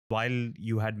While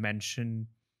you had mentioned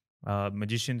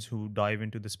magicians who dive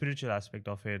into the spiritual aspect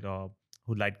of it, or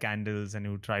who light candles and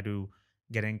who try to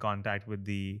get in contact with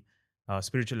the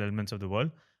spiritual elements of the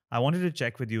world, I wanted to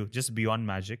check with you, just beyond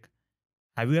magic,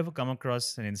 have you ever come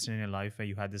across an instant in your life where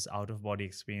you had this out of body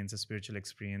experience, a spiritual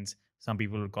experience? Some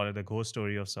people would call it a ghost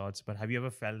story of sorts, but have you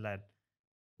ever felt that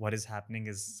what is happening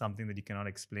is something that you cannot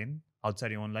explain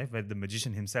outside your own life, where the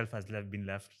magician himself has been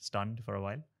left stunned for a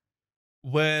while?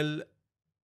 Well,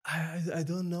 I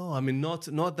don't know. I mean,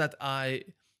 not that I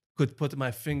could put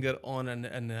my finger on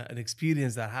an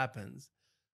experience that happens,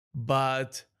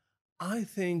 but I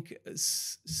think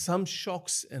some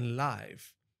shocks in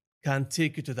life can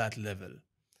take you to that level.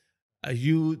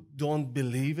 You don't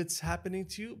believe it's happening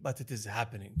to you, but it is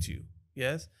happening to you.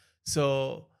 Yes.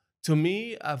 So to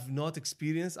me, I've not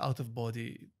experienced out of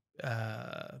body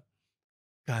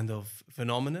kind of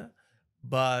phenomena,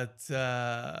 but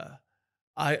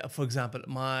for example,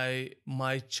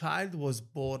 my child was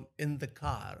born in the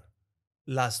car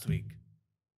last week.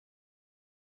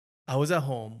 I was at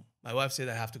home. My wife said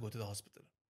I have to go to the hospital.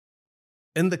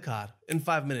 In the car, in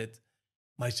 5 minutes,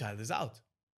 my child is out.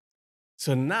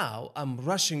 So now I'm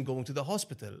rushing going to the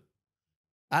hospital.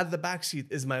 At the back seat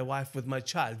is my wife with my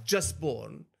child, just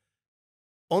born.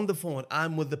 On the phone,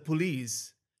 I'm with the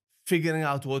police, figuring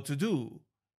out what to do.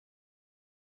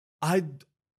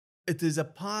 It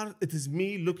is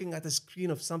me looking at a screen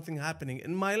of something happening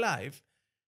in my life,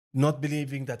 not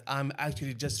believing that I'm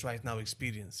actually just right now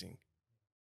experiencing.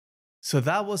 So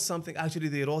that was something, actually,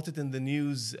 they wrote it in the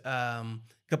news a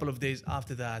couple of days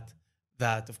after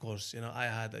that, of course, I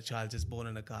had a child just born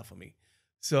in a car for me.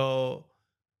 So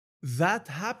that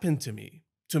happened to me.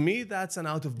 To me, that's an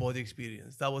out-of-body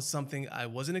experience. That was something I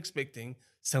wasn't expecting,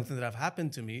 something that have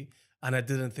happened to me, and I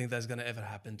didn't think that's going to ever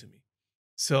happen to me.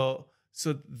 So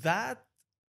that,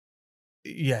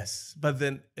 yes. But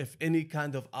then if any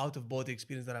kind of out-of-body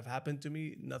experience that have happened to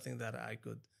me, nothing that I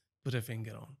could put a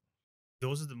finger on.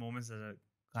 Those are the moments that are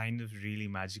kind of really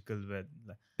magical. Where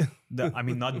I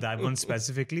mean, not that one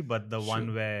specifically, but the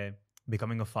one where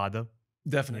becoming a father,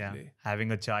 Definitely,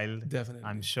 having a child, definitely,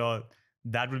 I'm sure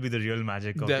that will be the real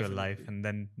magic of your life. And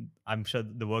then I'm sure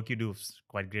the work you do is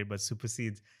quite great, but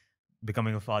supersedes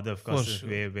becoming a father, of course, is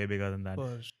way bigger than that.